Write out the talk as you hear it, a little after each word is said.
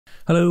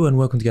Hello and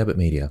welcome to Gabbett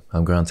Media.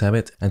 I'm Grant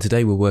Abbott and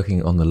today we're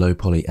working on the low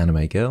poly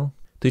anime girl.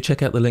 Do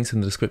check out the links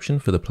in the description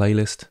for the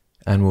playlist,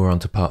 and we're on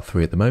to part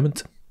 3 at the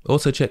moment.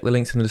 Also check the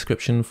links in the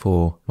description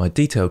for my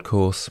detailed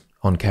course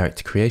on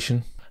character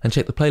creation, and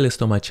check the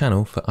playlist on my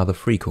channel for other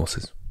free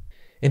courses.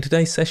 In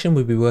today's session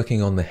we'll be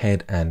working on the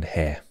head and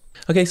hair.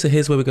 Okay, so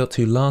here's where we got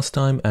to last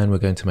time, and we're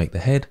going to make the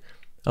head.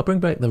 I'll bring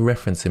back the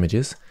reference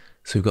images.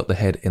 So we've got the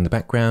head in the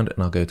background,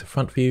 and I'll go to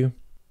front view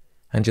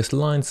and just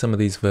line some of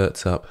these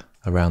verts up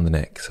around the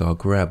neck. So I'll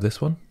grab this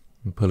one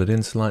and pull it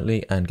in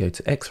slightly and go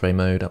to X-ray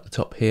mode up the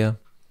top here,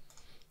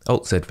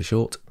 Alt-Z for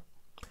short,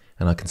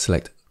 and I can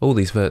select all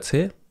these verts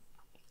here.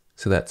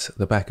 So that's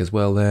the back as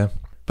well there.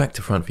 Back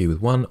to front view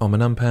with 1 on my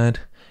numpad,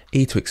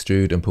 E to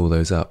extrude and pull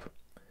those up.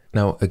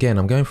 Now again,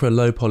 I'm going for a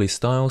low poly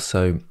style,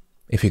 so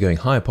if you're going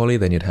higher poly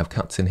then you'd have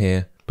cuts in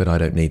here, but I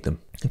don't need them.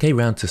 Okay,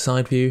 round to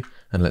side view,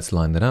 and let's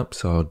line that up.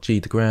 So I'll G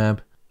to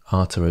grab,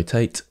 R to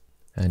rotate,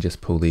 and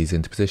just pull these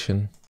into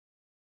position.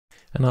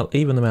 And I'll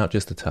even them out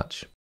just a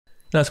touch.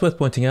 Now it's worth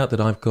pointing out that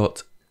I've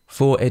got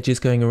 4 edges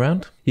going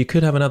around. You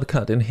could have another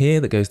cut in here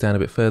that goes down a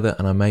bit further,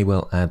 and I may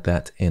well add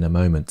that in a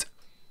moment.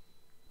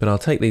 But I'll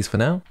take these for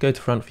now, go to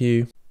front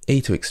view,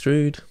 E to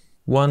extrude,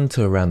 1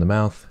 to around the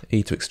mouth,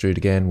 E to extrude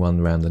again, 1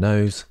 around the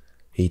nose,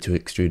 E to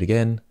extrude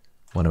again,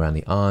 1 around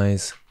the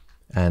eyes,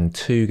 and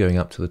 2 going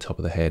up to the top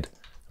of the head,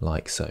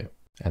 like so.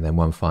 And then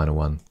 1 final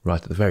one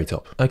right at the very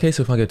top. Okay,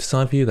 so if I go to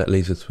side view, that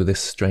leaves us with this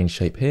strange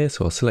shape here.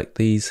 So I'll select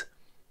these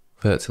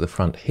verts to the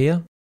front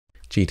here,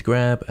 G to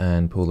grab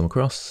and pull them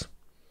across,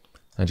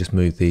 and just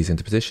move these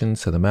into position.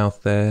 So the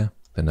mouth there,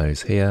 the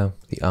nose here,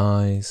 the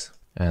eyes,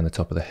 and the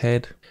top of the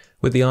head.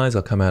 With the eyes,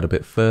 I'll come out a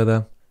bit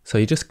further. So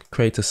you just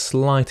create a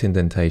slight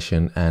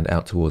indentation and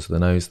out towards the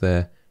nose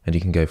there, and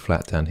you can go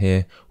flat down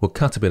here. We'll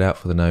cut a bit out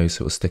for the nose,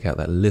 so it will stick out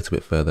that little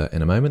bit further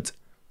in a moment.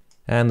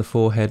 And the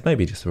forehead,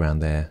 maybe just around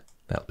there.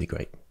 That'll be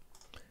great.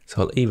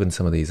 So I'll even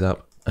some of these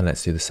up, and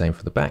let's do the same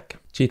for the back.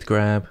 G to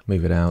grab,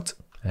 move it out,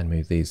 and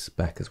move these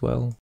back as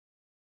well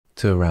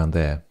to around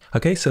there.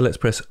 Okay, so let's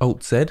press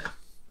Alt-Z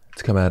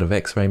to come out of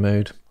X-ray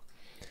mode,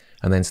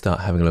 and then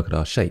start having a look at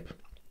our shape.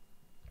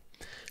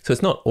 So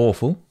it's not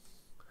awful,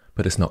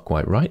 but it's not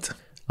quite right.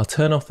 I'll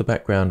turn off the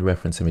background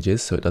reference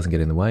images so it doesn't get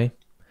in the way,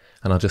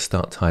 and I'll just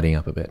start tidying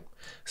up a bit.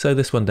 So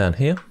this one down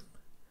here,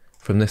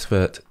 from this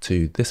vert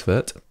to this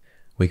vert,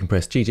 we can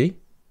press GG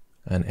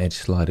and edge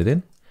slide it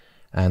in,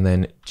 and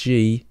then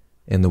G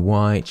in the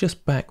Y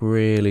just back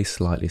really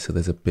slightly so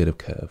there's a bit of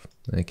curve.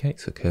 Okay,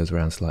 so it curves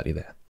around slightly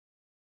there.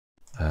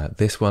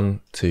 This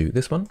one to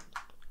this one,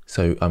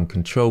 so I'm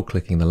control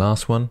clicking the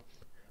last one,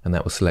 and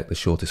that will select the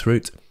shortest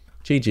route.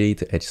 GG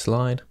to edge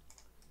slide,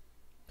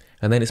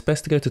 and then it's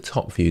best to go to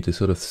top view to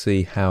sort of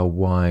see how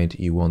wide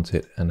you want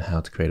it and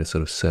how to create a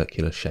sort of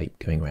circular shape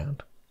going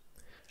around.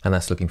 And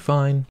that's looking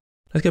fine.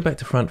 Let's go back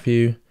to front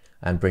view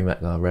and bring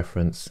back our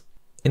reference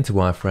into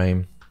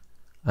wireframe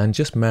and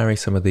just marry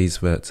some of these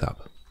verts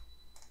up.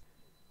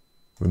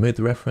 Remove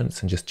the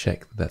reference and just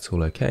check that that's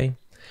all okay.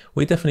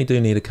 We definitely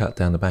do need a cut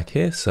down the back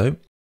here, so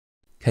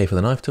K for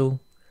the knife tool,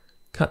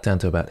 cut down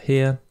to about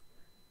here,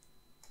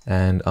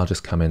 and I'll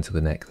just come into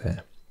the neck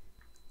there.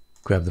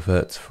 Grab the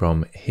verts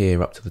from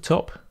here up to the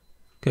top,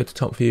 go to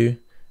top view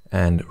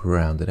and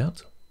round it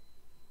out.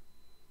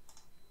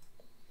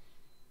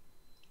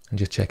 And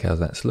just check how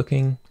that's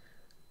looking.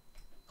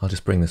 I'll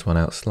just bring this one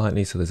out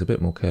slightly so there's a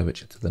bit more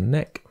curvature to the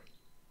neck.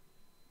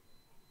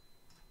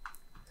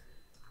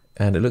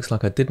 And it looks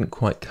like I didn't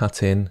quite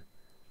cut in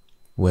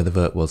where the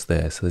vert was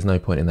there, so there's no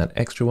point in that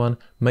extra one.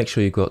 Make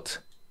sure you've got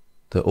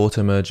the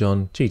auto merge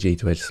on, GG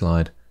to edge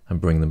slide,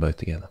 and bring them both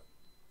together.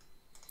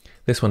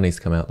 This one needs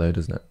to come out though,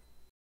 doesn't it?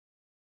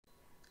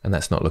 And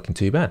that's not looking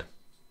too bad.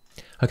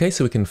 Okay,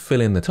 so we can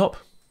fill in the top.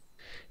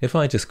 If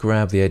I just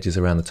grab the edges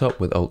around the top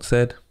with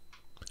Alt-Z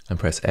and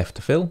press F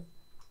to fill,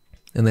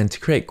 and then to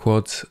create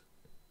quads,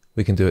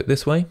 we can do it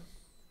this way,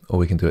 or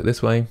we can do it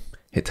this way.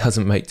 It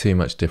doesn't make too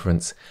much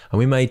difference, and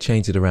we may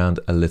change it around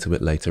a little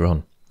bit later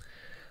on.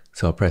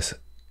 So I'll press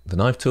the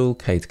knife tool,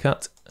 K to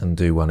cut, and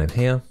do one in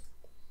here.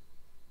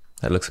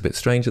 That looks a bit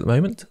strange at the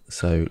moment,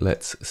 so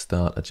let's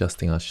start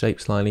adjusting our shape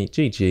slightly.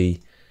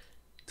 GG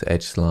to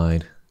edge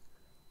slide,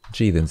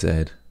 G then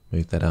Z,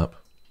 move that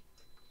up,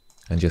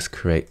 and just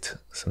create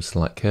some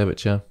slight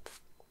curvature.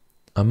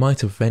 I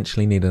might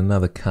eventually need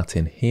another cut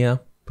in here,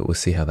 but we'll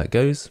see how that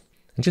goes.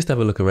 And just have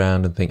a look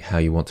around and think how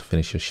you want to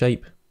finish your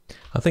shape.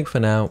 I think for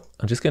now,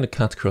 I'm just going to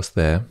cut across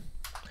there,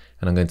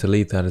 and I'm going to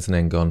leave that as an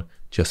end-on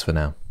just for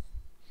now,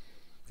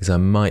 because I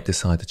might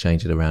decide to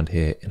change it around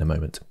here in a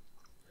moment.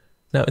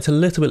 Now it's a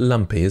little bit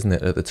lumpy, isn't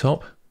it, at the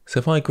top? So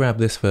if I grab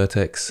this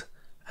vertex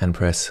and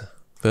press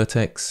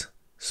vertex,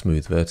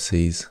 smooth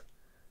vertices,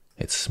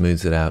 it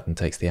smooths it out and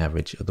takes the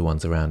average of the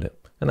ones around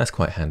it, and that's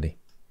quite handy.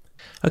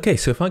 Okay,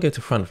 so if I go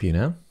to front view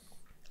now,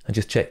 and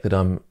just check that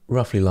I'm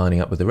roughly lining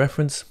up with the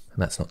reference,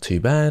 and that's not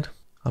too bad.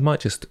 I might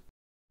just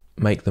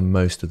make the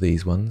most of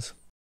these ones.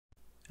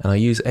 And I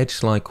use edge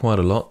slide quite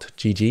a lot,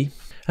 GG,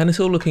 and it's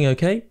all looking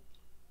okay.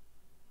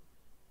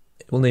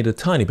 It will need a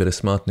tiny bit of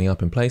smartening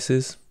up in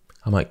places.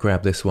 I might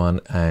grab this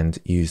one and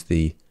use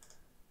the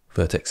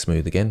vertex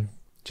smooth again,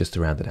 just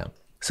to round it out.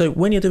 So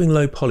when you're doing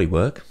low poly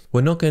work,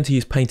 we're not going to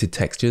use painted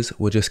textures.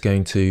 We're just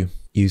going to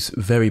use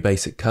very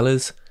basic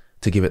colors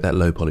to give it that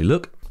low poly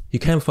look. You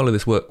can follow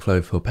this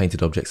workflow for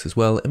painted objects as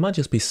well. It might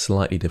just be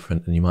slightly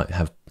different and you might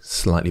have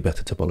slightly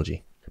better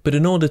topology. But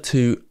in order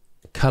to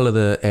color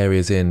the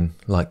areas in,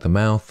 like the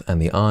mouth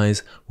and the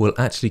eyes, we'll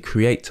actually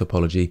create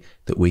topology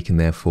that we can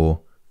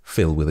therefore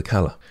fill with a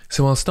color.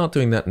 So I'll start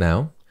doing that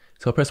now.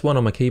 So I'll press 1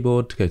 on my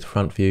keyboard to go to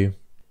front view,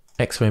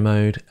 X-ray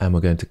mode, and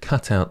we're going to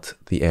cut out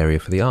the area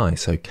for the eye.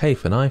 So K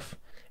for knife,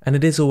 and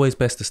it is always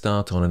best to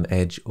start on an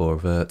edge or a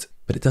vert,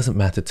 but it doesn't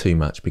matter too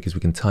much because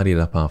we can tidy it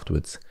up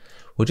afterwards.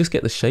 We'll just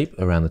get the shape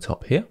around the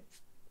top here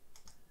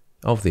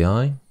of the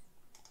eye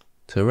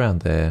to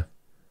around there,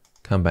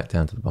 come back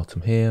down to the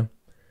bottom here.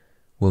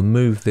 We'll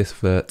move this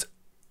vert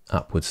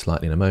upwards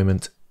slightly in a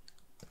moment.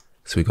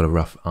 So we've got a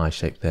rough eye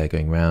shape there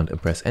going round,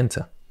 and press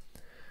enter.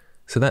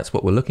 So that's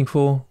what we're looking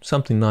for,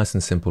 something nice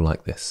and simple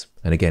like this.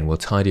 And again, we'll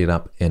tidy it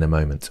up in a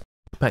moment.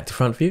 Back to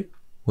front view,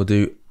 we'll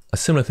do a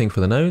similar thing for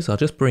the nose. I'll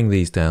just bring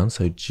these down,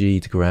 so G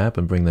to grab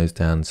and bring those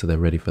down so they're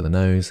ready for the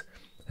nose.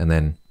 And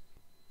then,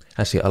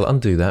 actually I'll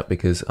undo that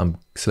because I'm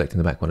selecting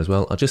the back one as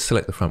well. I'll just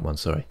select the front one,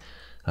 sorry.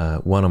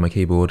 1 on my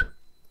keyboard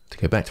to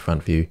go back to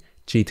front view,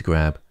 G to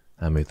grab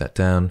and move that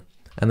down.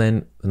 And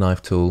then the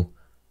knife tool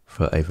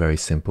for a very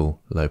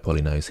simple low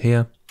poly nose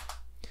here.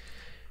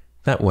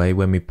 That way,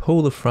 when we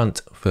pull the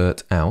front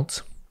vert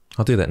out,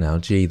 I'll do that now,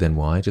 G then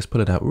Y, just pull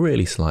it out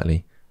really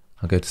slightly.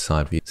 I'll go to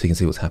side view so you can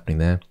see what's happening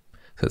there.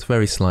 So it's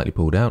very slightly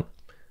pulled out,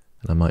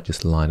 and I might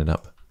just line it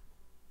up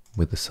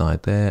with the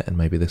side there, and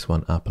maybe this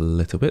one up a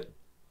little bit.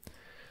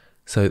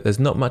 So there's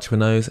not much of a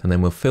nose, and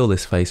then we'll fill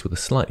this face with a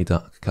slightly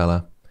darker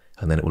color,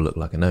 and then it will look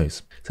like a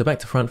nose. So back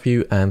to front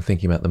view and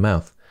thinking about the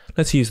mouth.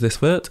 Let's use this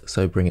vert,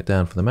 so bring it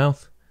down for the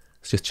mouth.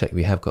 Let's just check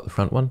we have got the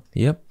front one.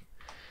 Yep.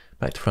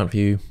 Back to front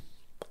view,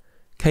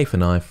 K for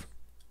knife,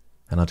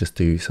 and I'll just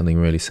do something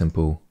really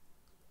simple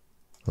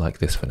like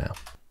this for now.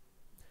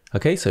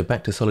 Okay, so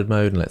back to solid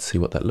mode and let's see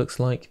what that looks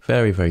like.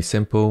 Very, very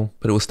simple,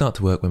 but it will start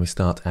to work when we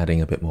start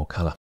adding a bit more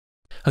color.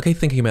 Okay,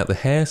 thinking about the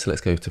hair, so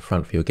let's go to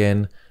front view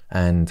again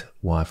and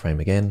wireframe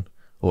again,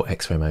 or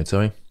X-ray mode,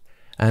 sorry.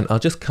 And I'll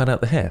just cut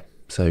out the hair.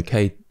 So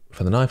K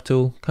for the knife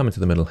tool, come into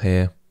the middle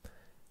here,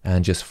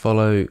 and just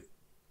follow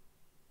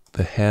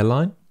the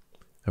hairline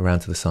around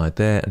to the side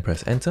there and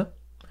press enter.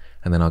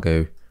 And then I'll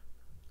go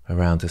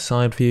around to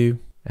side view,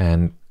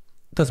 and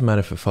it doesn't matter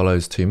if it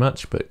follows too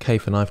much, but K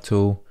for knife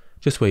tool,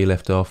 just where you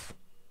left off.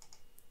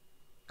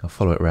 I'll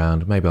follow it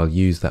around. Maybe I'll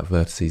use that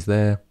vertices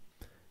there,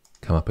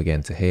 come up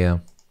again to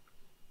here.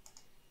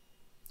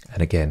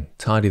 And again,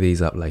 tidy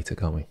these up later,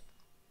 can't we?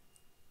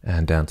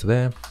 And down to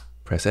there,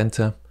 press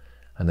enter,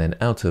 and then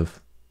out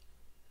of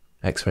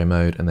X-ray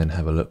mode, and then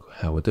have a look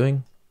how we're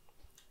doing.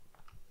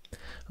 I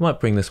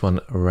might bring this one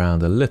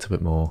around a little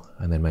bit more,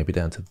 and then maybe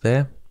down to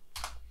there.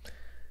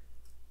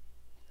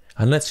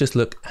 And let's just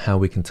look how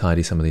we can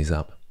tidy some of these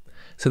up.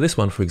 So this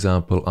one, for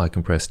example, I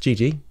can press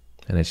GG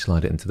and edge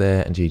slide it into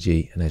there, and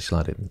GG and edge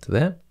slide it into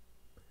there.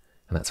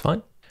 And that's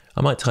fine.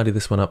 I might tidy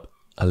this one up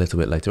a little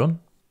bit later on.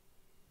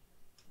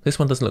 This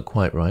one doesn't look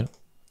quite right.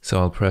 So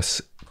I'll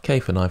press K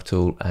for knife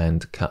tool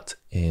and cut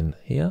in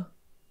here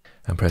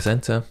and press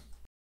enter.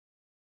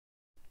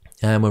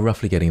 And we're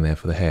roughly getting there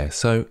for the hair.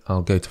 So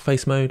I'll go to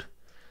face mode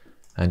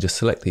and just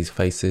select these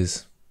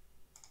faces.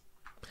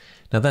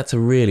 Now that's a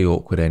really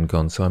awkward end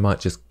gone, so I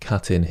might just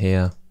cut in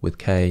here with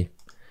K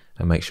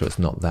and make sure it's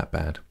not that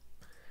bad.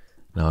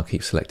 Now I'll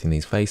keep selecting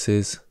these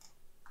faces.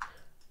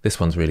 This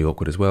one's really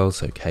awkward as well,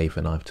 so K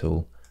for knife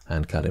tool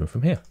and cut in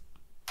from here.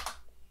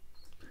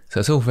 So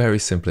it's all very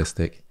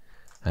simplistic,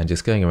 and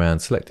just going around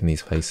selecting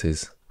these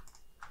faces.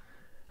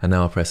 And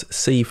now I'll press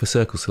C for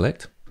circle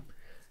select.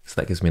 So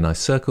that gives me a nice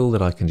circle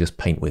that I can just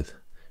paint with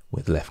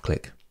left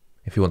click.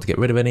 If you want to get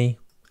rid of any,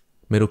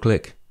 middle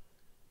click,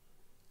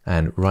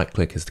 and right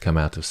click is to come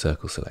out of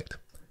circle select.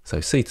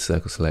 So C to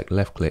circle select,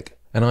 left click,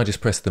 and I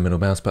just press the middle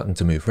mouse button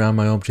to move around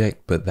my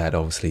object, but that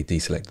obviously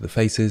deselected the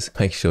faces.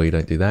 Make sure you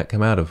don't do that.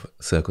 Come out of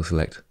circle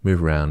select,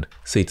 move around,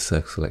 C to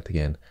circle select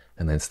again,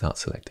 and then start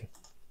selecting.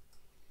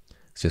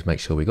 Let's just make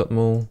sure we got them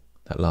all,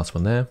 that last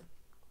one there.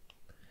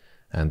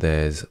 And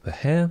there's the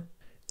hair.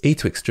 E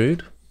to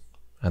extrude,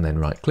 and then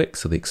right click,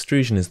 so the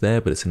extrusion is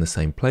there, but it's in the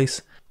same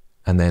place.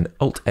 And then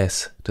Alt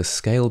S to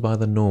scale by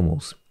the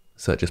normals,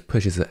 so it just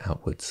pushes it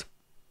outwards.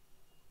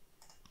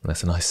 And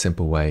that's a nice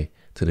simple way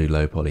to do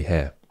low poly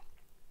hair.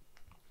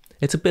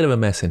 It's a bit of a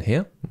mess in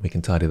here. We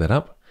can tidy that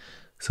up.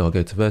 So I'll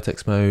go to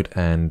vertex mode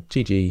and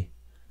GG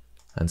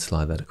and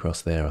slide that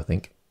across there, I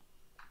think.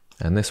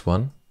 And this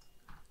one,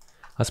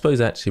 I suppose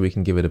actually we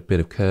can give it a bit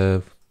of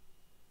curve.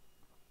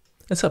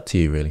 It's up to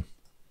you really.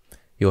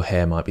 Your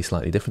hair might be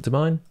slightly different to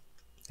mine.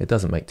 It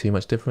doesn't make too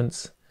much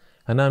difference.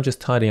 And now I'm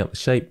just tidying up the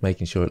shape,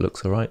 making sure it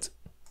looks all right.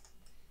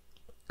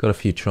 Got a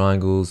few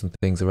triangles and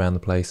things around the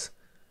place,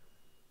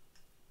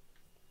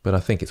 but I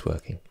think it's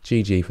working.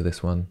 GG for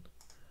this one.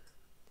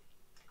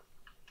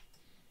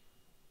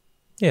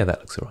 Yeah, that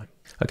looks all right.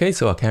 Okay,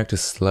 so our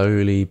character's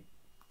slowly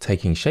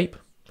taking shape.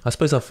 I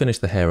suppose I'll finish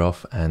the hair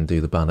off and do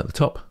the bun at the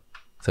top.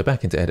 So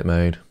back into edit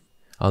mode.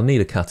 I'll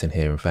need a cut in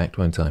here, in fact,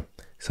 won't I?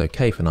 So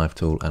K for knife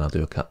tool, and I'll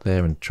do a cut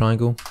there in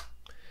triangle.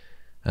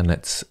 And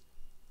let's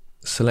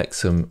select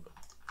some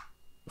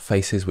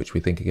faces which we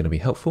think are going to be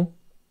helpful.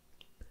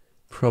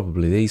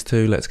 Probably these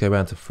two. Let's go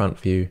around to front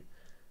view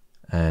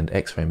and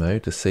X-ray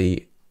mode to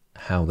see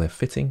how they're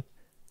fitting.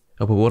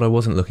 Oh, but what I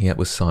wasn't looking at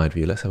was side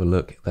view. Let's have a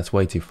look. That's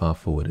way too far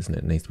forward, isn't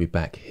it? It needs to be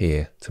back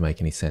here to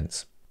make any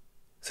sense.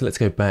 So let's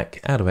go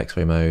back out of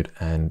X-ray mode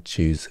and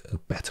choose a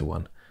better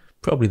one.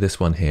 Probably this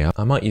one here.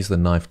 I might use the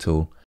knife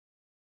tool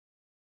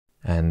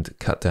and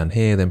cut down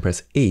here, then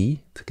press E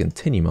to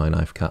continue my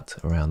knife cut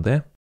around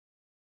there.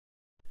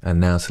 And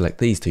now select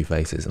these two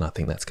faces, and I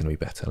think that's going to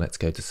be better. Let's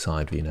go to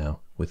side view now.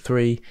 With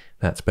 3,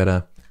 that's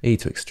better. E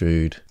to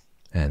extrude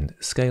and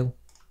scale.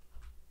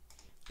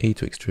 E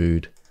to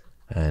extrude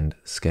and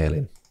scale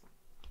in.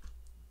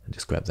 And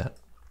just grab that.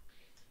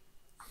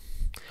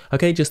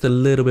 Okay, just a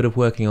little bit of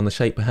working on the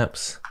shape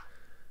perhaps.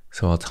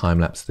 So I'll time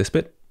lapse this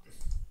bit.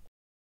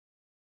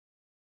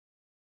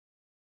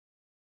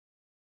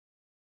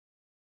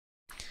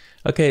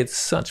 Okay, it's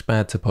such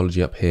bad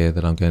topology up here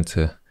that I'm going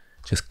to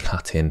just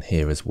cut in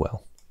here as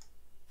well.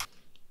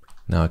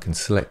 Now I can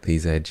select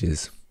these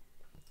edges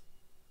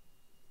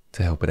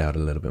to help it out a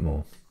little bit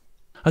more.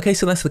 Okay,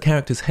 so that's the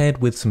character's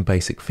head with some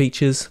basic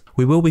features.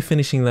 We will be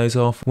finishing those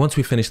off once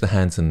we finish the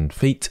hands and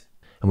feet,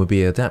 and we'll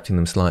be adapting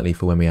them slightly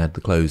for when we add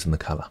the clothes and the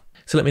colour.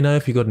 So let me know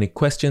if you've got any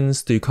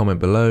questions, do comment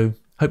below.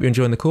 Hope you're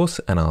enjoying the course,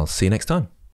 and I'll see you next time.